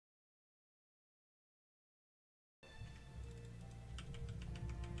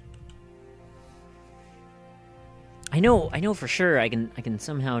I know for sure I can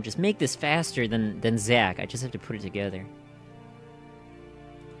somehow just make this faster than Zack. I just have to put it together.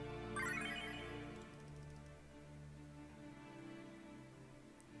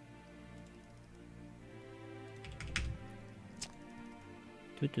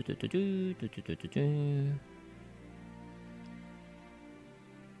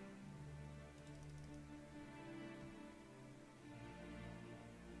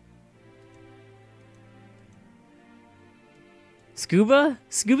 Scuba?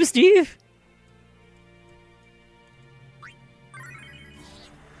 Scuba Steve?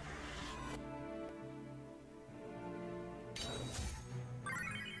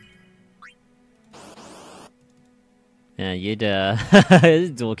 Yeah, you'd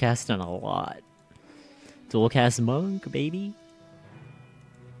dual cast on a lot. Dual cast monk, baby.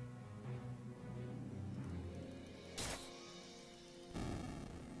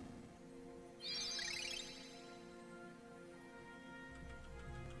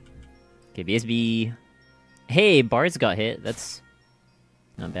 Okay, BSB. Hey, Bard's got hit. That's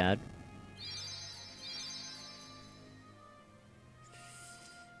not bad.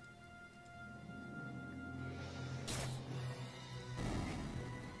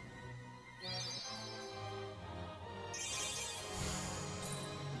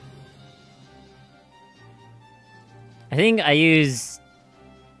 I think I use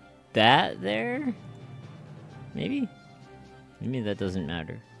that there? Maybe? Maybe that doesn't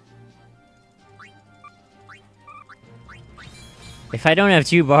matter. If I don't have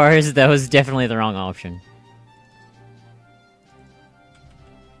 2 bars, that was definitely the wrong option.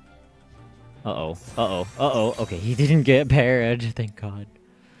 Uh-oh. Uh-oh. Uh-oh. Okay, he didn't get parried, thank God.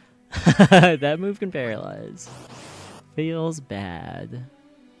 That move can paralyze. Feels bad.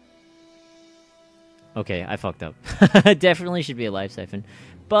 Okay, I fucked up. Definitely should be a life siphon.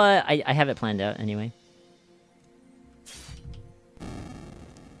 But I have it planned out anyway.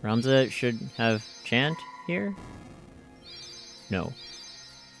 Ramza should have chant here? No.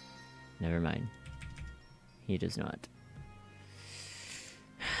 Never mind. He does not.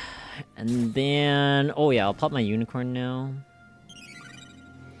 And then... oh yeah, I'll pop my unicorn now.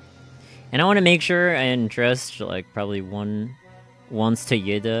 And I want to make sure I entrust, like, probably once to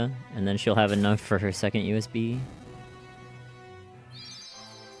Yida, and then she'll have enough for her second USB.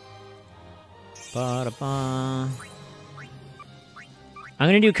 Ba-da-ba. I'm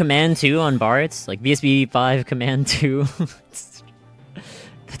gonna do command 2 on Bart's, like BSB 5 command 2.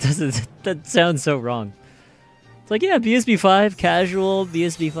 That sounds so wrong. It's like, yeah, BSB 5, casual,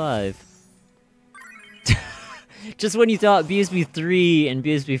 BSB 5. Just when you thought BSB 3 and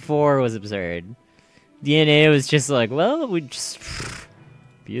BSB 4 was absurd. DNA was just like, well, we just...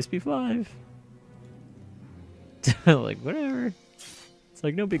 BSB 5. Like, whatever. It's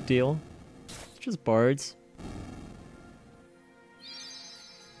like, no big deal. It's just bards.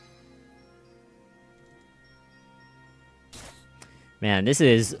 Man, this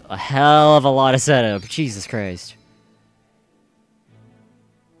is a hell of a lot of setup. Jesus Christ.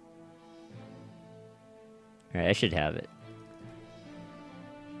 Alright, I should have it.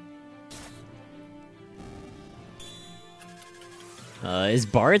 Is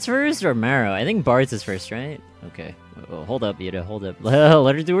Bart's first or Marrow? I think Bart's is first, right? Okay. Oh, hold up, Yida, hold up.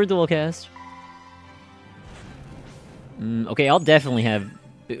 Let her do her dual cast. Okay, I'll definitely have...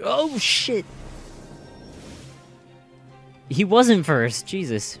 oh, shit! He wasn't first,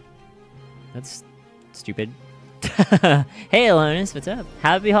 Jesus. That's stupid. Hey, Alonis, what's up?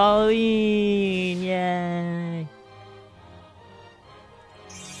 Happy Halloween! Yay!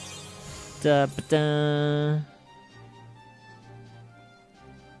 Da-ba-da.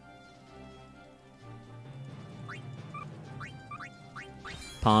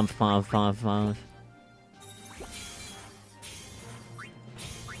 Pomp, pomp, pomp, pomp.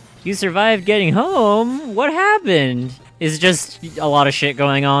 You survived getting home? What happened? Is just a lot of shit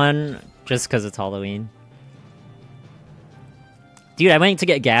going on just because it's Halloween. Dude, I went to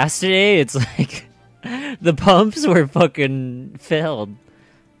get gas today. It's like the pumps were fucking filled.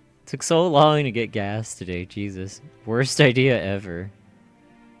 Took so long to get gas today. Jesus. Worst idea ever.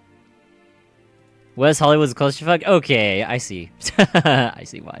 West Hollywood's clusterfuck? Okay, I see. I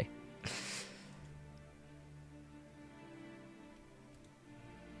see why.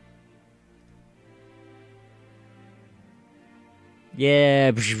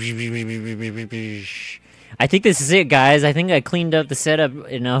 Yeah. I think this is it, guys. I think I cleaned up the setup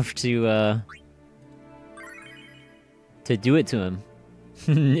enough to do it to him.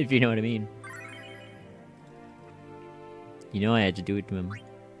 If you know what I mean. You know I had to do it to him.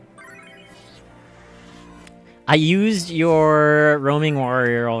 I used your roaming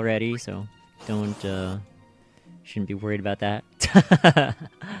warrior already, so don't Shouldn't be worried about that.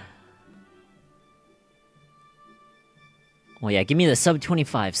 Oh yeah, give me the sub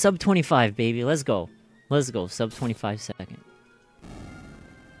 25. Sub 25, baby. Let's go. Let's go. Sub 25 second.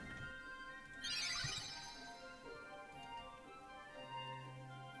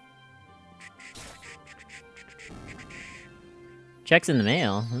 Checks in the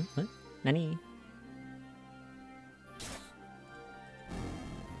mail. Huh? What? Nani?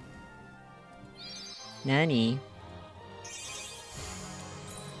 Nani?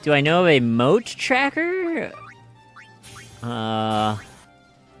 Do I know of a moat tracker? I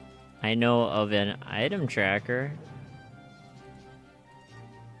know of an item tracker.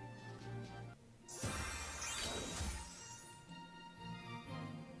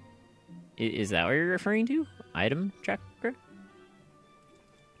 Is that what you're referring to? Item tracker?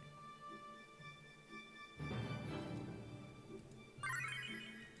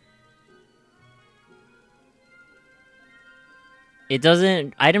 It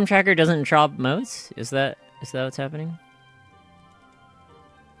doesn't... Item tracker doesn't drop motes? Is that what's happening?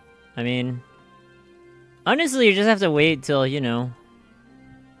 I mean... Honestly, you just have to wait till, you know...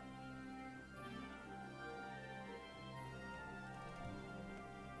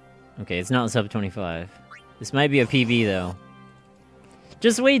 Okay, it's not sub 25. This might be a PB, though.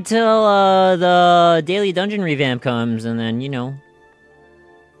 Just wait till, the daily dungeon revamp comes, and then, you know...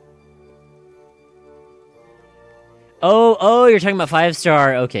 Oh, you're talking about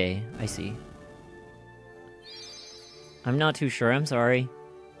 5-star. Okay, I see. I'm not too sure, I'm sorry.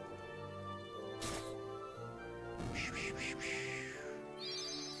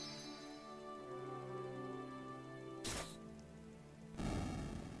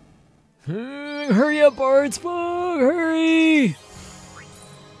 Hurry up, Bards! Fuck! Hurry!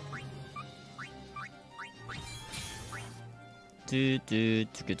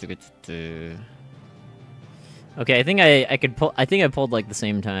 Okay, I think I could pull. I think I pulled like the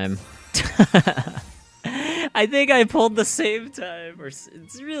same time. I think I pulled the same time, or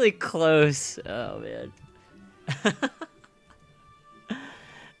it's really close. Oh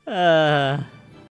man.